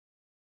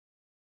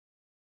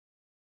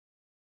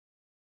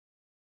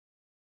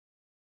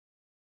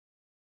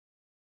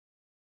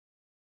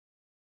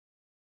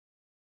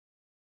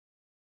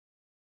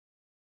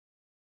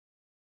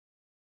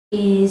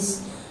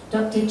is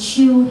Dr.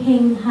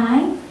 Heng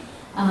Hai.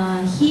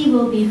 He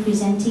will be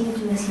presenting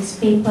to us his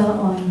paper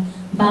on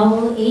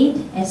Bowel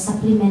Aid as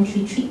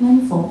supplementary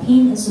treatment for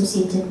pain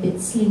associated with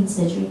sling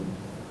surgery.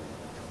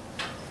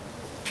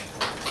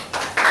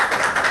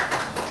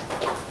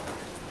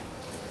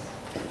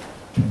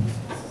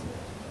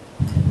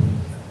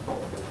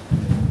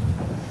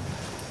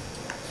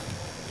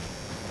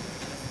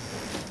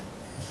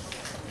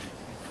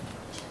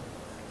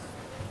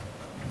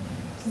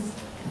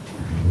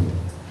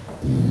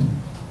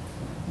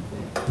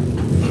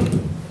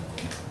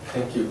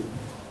 Thank you.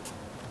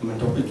 My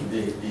topic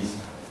today is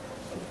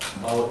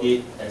Bowel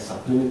Aid as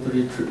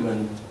supplementary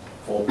treatment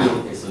for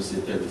pain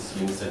associated with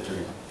sling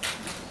surgery.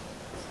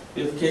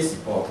 We have case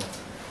report.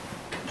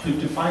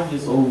 55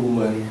 years old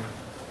woman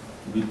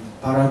with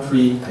para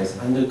 3 has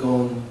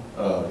undergone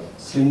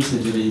sling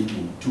surgery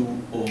in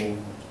 2011,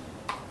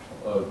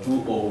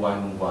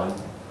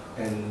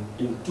 and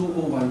in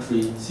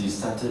 2013 she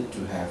started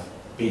to have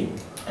pain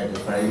at the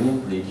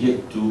perineum,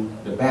 radiate to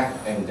the back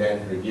and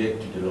then radiate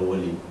to the lower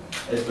limb.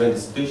 As when the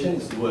situation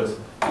is worse,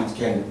 it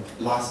can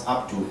last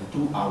up to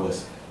 2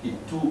 hours. In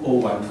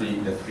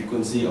 2013, the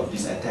frequency of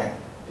this attack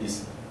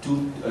is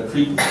 3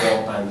 to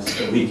 4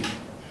 times a week.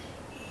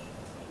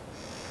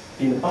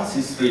 In the past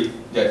history,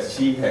 that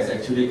she has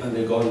actually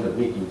undergone the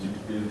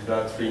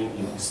mid-uterine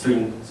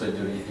string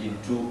surgery in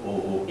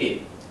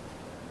 2008.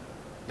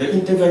 The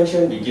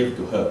intervention we gave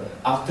to her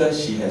after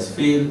she has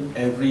failed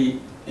every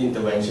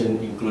intervention,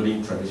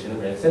 including traditional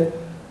medicine,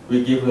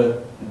 we give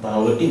her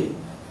Bowel Aid,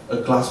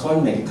 a class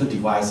 1 medical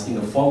device in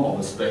the form of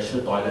a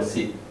special toilet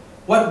seat.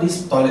 What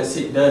this toilet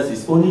seat does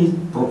is only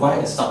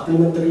provide a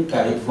supplementary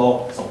pelvic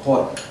floor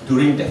support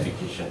during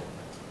defecation.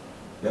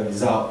 The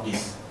result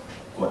is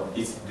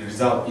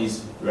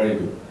very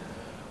good.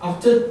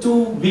 After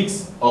 2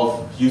 weeks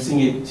of using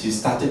it, she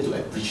started to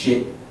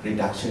appreciate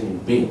reduction in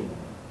pain.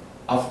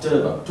 After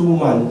about 2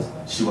 months,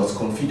 she was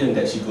confident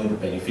that she's going to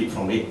benefit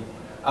from it.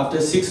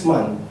 After 6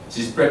 months,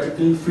 she's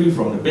practically free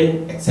from the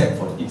pain except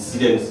for the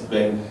incidents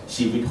when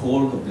she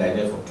withholds her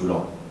bladder for too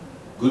long.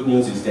 Good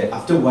news is that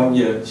after 1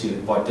 year, she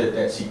reported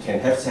that she can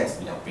have sex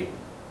without pain.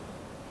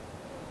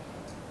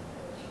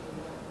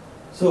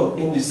 So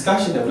in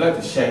discussion, I would like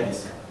to share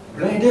this.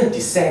 Bladder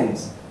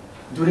descends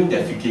during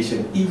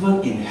defecation,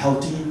 even in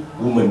healthy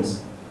women.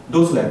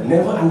 Those who have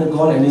never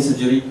undergone any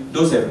surgery,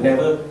 those who have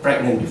never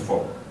pregnant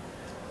before.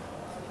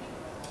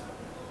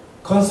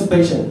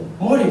 Constipation.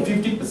 More than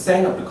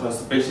 50% of the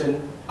constipation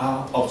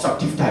are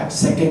obstructive type,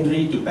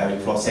 secondary to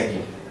pelvic floor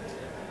sagging.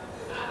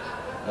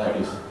 Like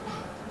this.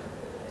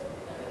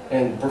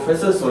 And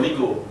Professor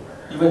Soligo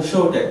even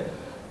showed that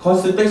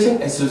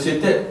constipation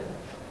associated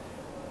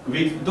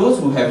with those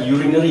who have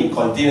urinary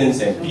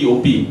incontinence and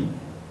POP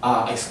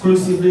are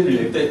exclusively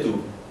related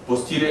to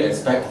posterior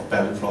aspect of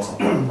pelvic floor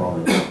support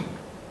problem.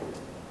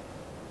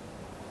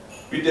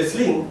 With the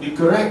sling, we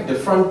correct the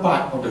front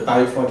part of the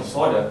pelvic floor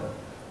disorder,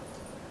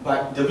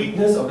 but the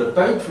weakness of the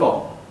pelvic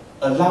floor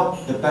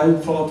allowed the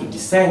pelvic floor to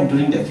descend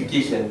during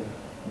defecation,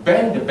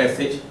 bend the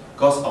passage,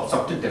 cause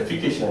obstructed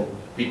defecation.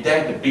 With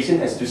that, the patient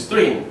has to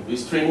strain. With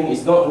straining,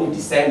 is not only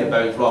descend the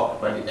pelvic floor,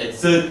 but it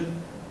exert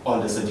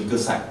on the surgical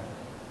side.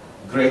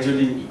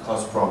 Gradually, it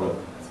causes problem.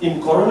 In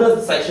coronal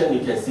section,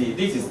 you can see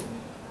this is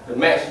the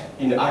mesh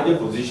in the ideal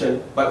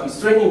position, but with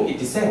straining, it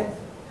descends.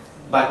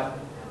 But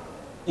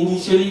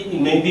initially, it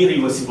may be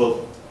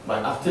reversible,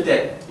 but after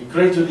that, it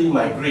gradually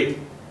migrates.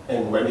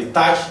 And when it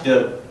touch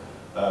the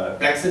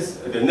plexus,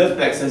 the nerve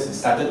plexus, it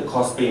started to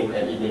cause pain,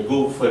 and it may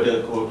go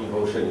further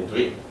erosion into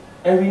it.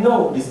 And we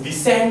know this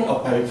descent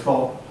of pelvic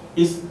floor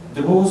is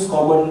the most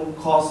common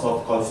cause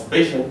of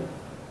constipation.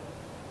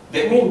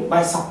 That means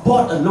by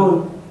support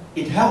alone,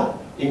 it helps.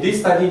 In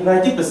this study,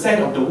 90%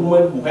 of the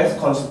women who have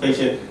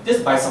constipation,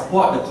 just by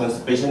support, the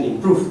constipation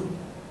improved.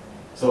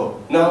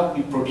 So now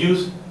we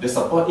produce the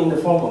support in the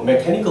form of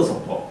mechanical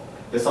support.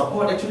 The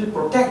support actually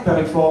protects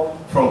pelvic floor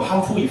from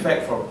harmful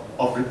effect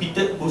of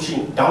repeated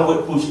pushing,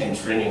 downward push and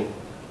straining.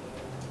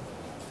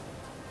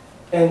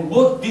 And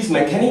both this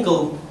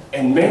mechanical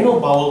and manual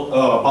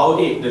bowel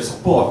aid, the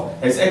support,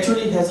 has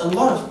a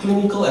lot of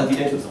clinical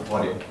evidence to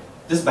support it.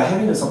 Just by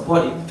having the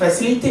support, it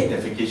facilitates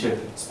defecation,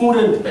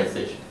 smoothen the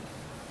passage.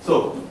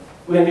 So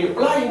when we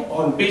apply it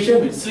on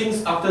patients with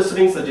slings after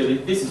sling surgery,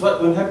 this is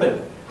what will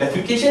happen.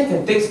 Defecation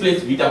can take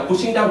place without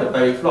pushing down the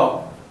pelvic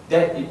floor.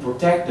 Then it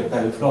protects the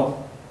pelvic floor,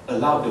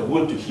 allow the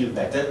wound to heal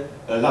better,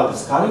 allow the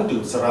scarring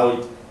to surround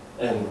it,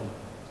 and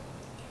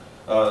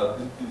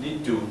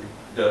lead to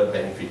the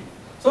benefit.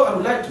 So I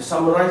would like to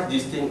summarize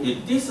this thing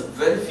in this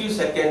very few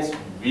seconds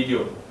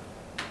video.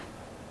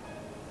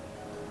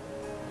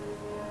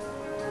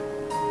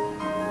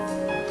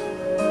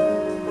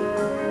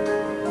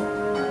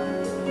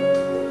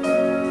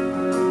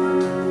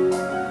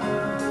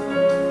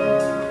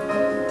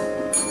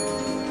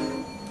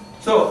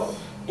 So,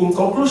 in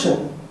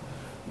conclusion,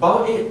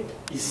 Bowel Aid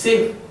is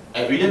safe,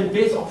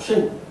 evidence-based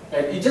option,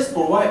 and it just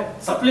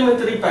provides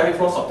supplementary pelvic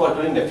floor support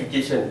during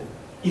defecation.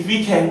 If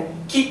we can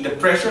keep the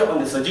pressure on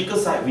the surgical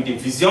side within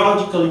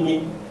physiological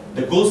limit,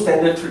 the gold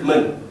standard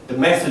treatment, the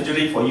mass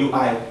surgery for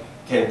UI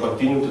can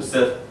continue to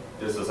serve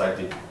the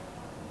society.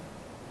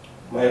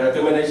 My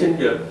recommendation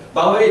here,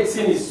 Bowel Aid,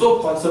 since it's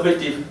so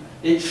conservative,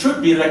 it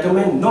should be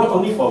recommended not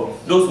only for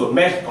those who have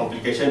mass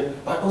complications,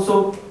 but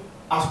also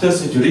after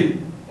surgery,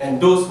 and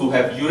those who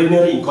have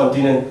urinary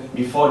incontinence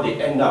before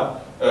they end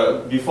up,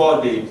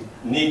 before they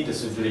need the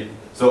surgery.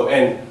 So,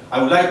 and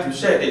I would like to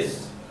share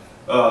this.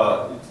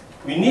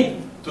 We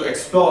need to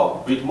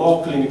explore with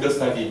more clinical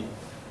study.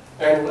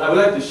 And I would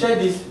like to share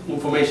this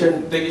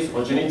information, take this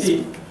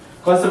opportunity.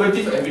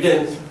 Conservative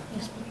evidence,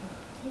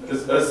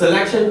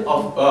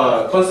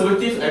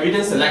 conservative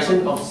evidence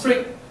selection of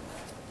strict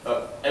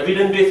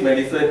evidence-based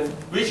medicine,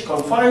 which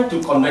confined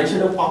to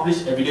conventional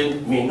published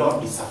evidence, may not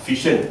be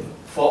sufficient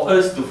for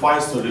us to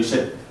find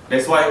solution.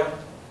 That's why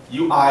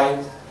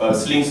UI,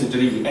 sling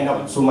surgery, we end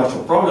up with so much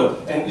of problem.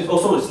 And it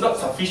also is not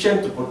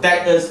sufficient to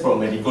protect us from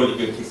medical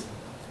legal case.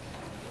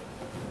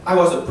 I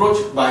was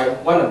approached by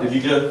one of the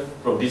leaders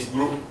from this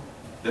group,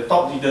 the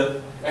top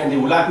leader, and they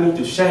would like me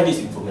to share this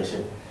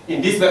information.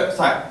 In this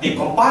website, they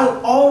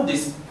compile all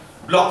these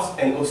blogs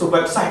and also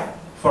website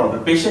from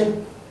the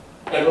patient,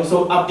 and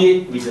also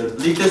update with the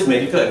latest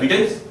medical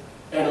evidence,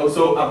 and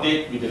also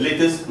update with the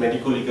latest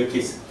medical legal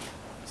case.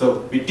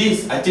 So with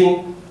this, I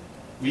think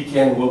we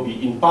will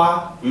be in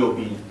par, we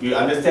will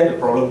understand the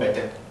problem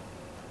better.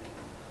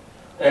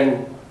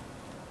 And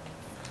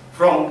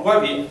from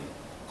what we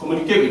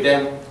communicate with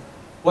them,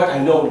 what I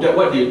know that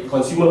what the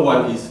consumer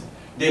want is,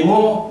 they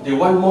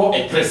want more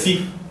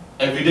aggressive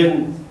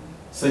evidence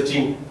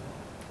searching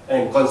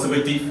and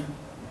conservative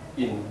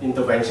in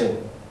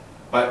intervention.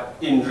 But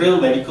in real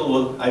medical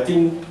world, I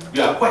think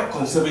we are quite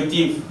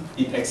conservative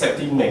in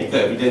accepting medical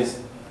evidence,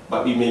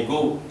 but we may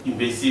go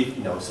invasive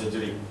in our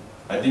surgery.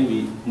 I think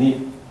we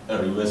need a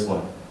reverse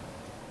one.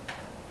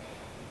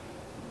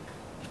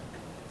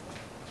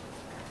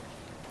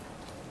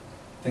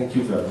 Thank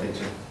you for your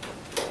attention.